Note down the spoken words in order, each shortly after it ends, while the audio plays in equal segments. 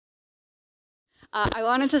I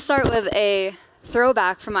wanted to start with a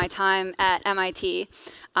throwback from my time at MIT.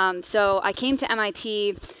 So I came to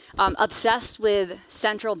MIT obsessed with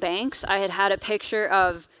central banks. I had a picture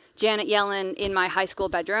of Janet Yellen in my high school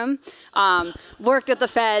bedroom. Worked at the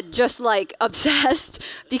Fed, just like obsessed,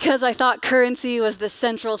 because I thought currency was the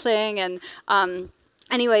central thing. And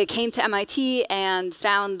anyway, came to MIT and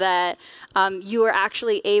found that you were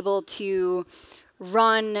actually able to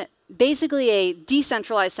run basically a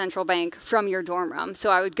decentralized central bank from your dorm room. So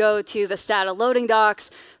I would go to the Stata loading docks,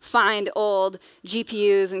 find old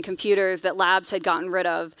GPUs and computers that labs had gotten rid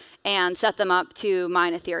of, and set them up to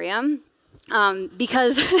mine Ethereum.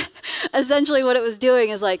 Because essentially what it was doing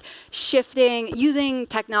is like using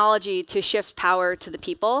technology to shift power to the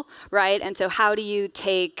people, right? And so how do you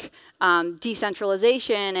take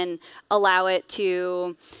decentralization and allow it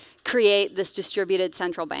to create this distributed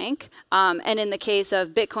central bank? And in the case of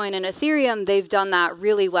Bitcoin and Ethereum, they've done that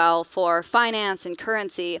really well for finance and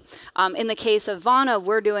currency. In the case of Vana,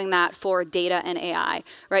 we're doing that for data and AI,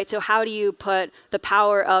 right? So how do you put the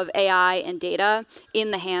power of AI and data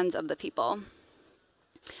in the hands of the people?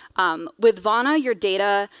 With Vana, your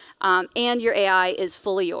data and your AI is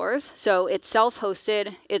fully yours. So it's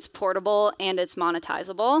self-hosted, it's portable, and it's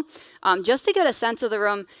monetizable. Just to get a sense of the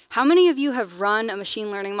room, how many of you have run a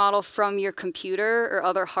machine learning model from your computer or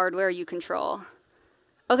other hardware you control?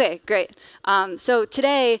 OK, great. So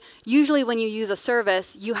today, usually when you use a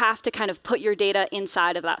service, you have to kind of put your data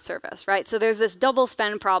inside of that service, right? So there's this double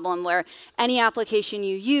spend problem where any application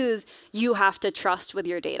you use, you have to trust with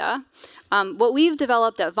your data. What we've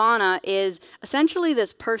developed at Vana is essentially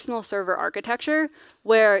this personal server architecture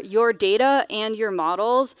where your data and your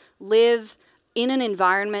models live in an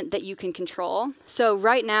environment that you can control. So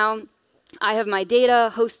right now, I have my data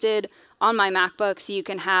hosted on my MacBook, so you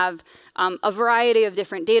can have a variety of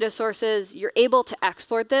different data sources. You're able to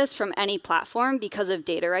export this from any platform because of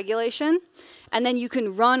data regulation. And then you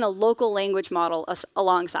can run a local language model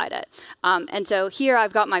alongside it. And so here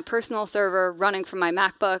I've got my personal server running from my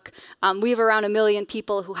MacBook. We have around 1 million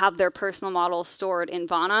people who have their personal models stored in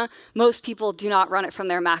Vana. Most people do not run it from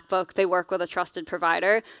their MacBook. They work with a trusted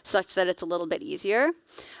provider such that it's a little bit easier.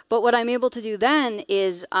 But what I'm able to do then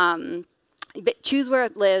is choose where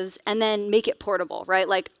it lives and then make it portable, right?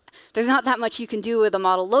 Like, there's not that much you can do with a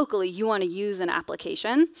model locally. You want to use an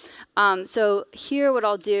application. So here what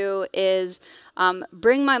I'll do is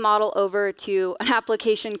bring my model over to an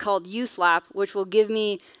application called USlap, which will give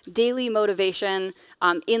me daily motivation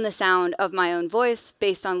in the sound of my own voice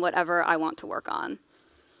based on whatever I want to work on.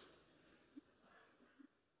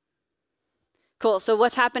 Cool. So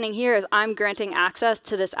what's happening here is I'm granting access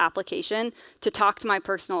to this application to talk to my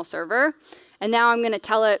personal server. And now I'm going to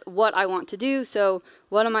tell it what I want to do. So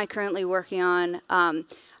what am I currently working on? I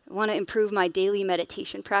want to improve my daily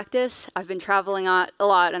meditation practice. I've been traveling a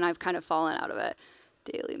lot, and I've kind of fallen out of it.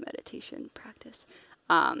 Daily meditation practice.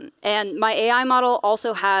 And my AI model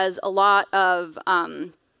also has a lot of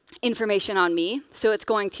information on me. So it's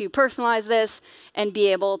going to personalize this and be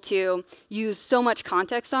able to use so much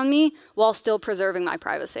context on me while still preserving my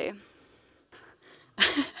privacy.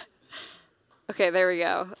 OK, there we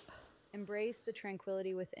go. Embrace the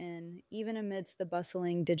tranquility within, even amidst the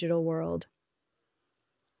bustling digital world.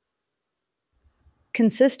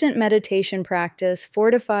 Consistent meditation practice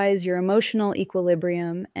fortifies your emotional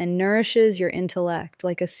equilibrium and nourishes your intellect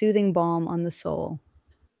like a soothing balm on the soul.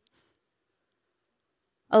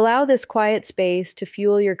 Allow this quiet space to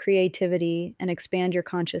fuel your creativity and expand your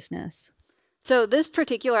consciousness. So this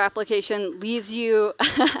particular application leaves you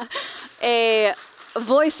a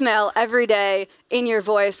voicemail every day in your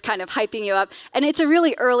voice, kind of hyping you up. And it's a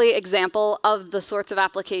really early example of the sorts of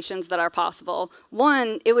applications that are possible.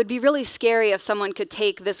 One, it would be really scary if someone could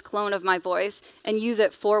take this clone of my voice and use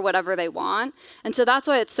it for whatever they want. And so that's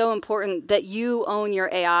why it's so important that you own your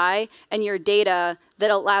AI and your data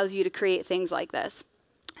that allows you to create things like this.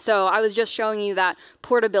 So I was just showing you that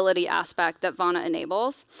portability aspect that Vana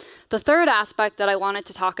enables. The third aspect that I wanted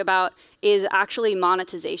to talk about is actually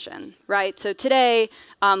monetization, right? So today,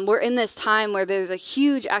 we're in this time where there's a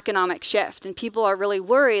huge economic shift, and people are really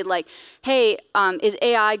worried, like, hey, is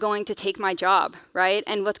AI going to take my job, right?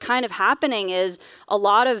 And what's kind of happening is a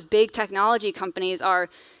lot of big technology companies are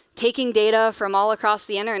taking data from all across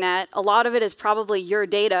the internet. A lot of it is probably your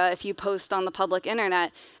data if you post on the public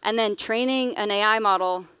internet, and then training an AI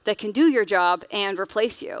model that can do your job and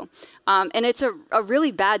replace you. And it's a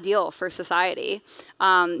really bad deal for society.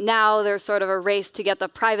 Now there's sort of a race to get the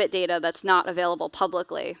private data that's not available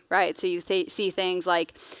publicly, right? So you see things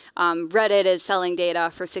like Reddit is selling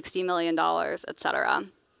data for $60 million, et cetera.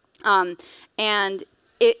 And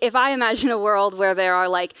if I imagine a world where there are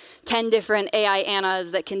like 10 different AI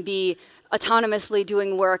Annas that can be autonomously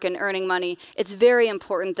doing work and earning money, it's very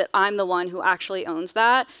important that I'm the one who actually owns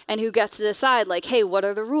that and who gets to decide, like, hey, what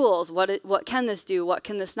are the rules? What can this do? What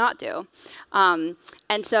can this not do? And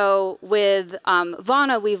so with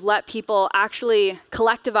Vana, we've let people actually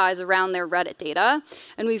collectivize around their Reddit data.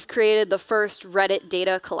 And we've created the first Reddit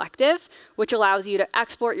data collective, which allows you to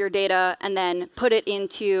export your data and then put it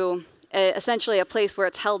into essentially a place where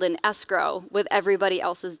it's held in escrow with everybody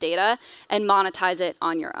else's data and monetize it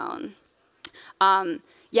on your own.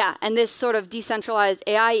 Yeah, and this sort of decentralized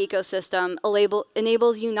AI ecosystem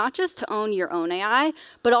enables you not just to own your own AI,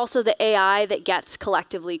 but also the AI that gets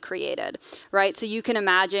collectively created, right? So you can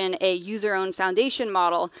imagine a user-owned foundation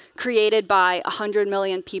model created by 100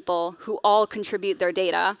 million people who all contribute their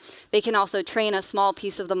data. They can also train a small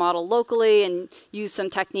piece of the model locally and use some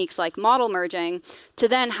techniques like model merging to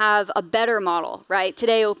then have a better model, right?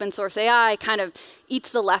 Today, open source AI kind of eats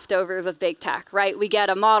the leftovers of big tech, right? We get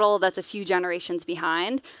a model that's a few generations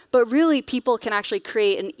behind, but really people can actually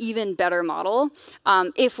create an even better model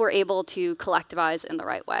if we're able to collectivize in the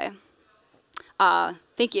right way.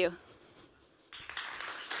 Thank you.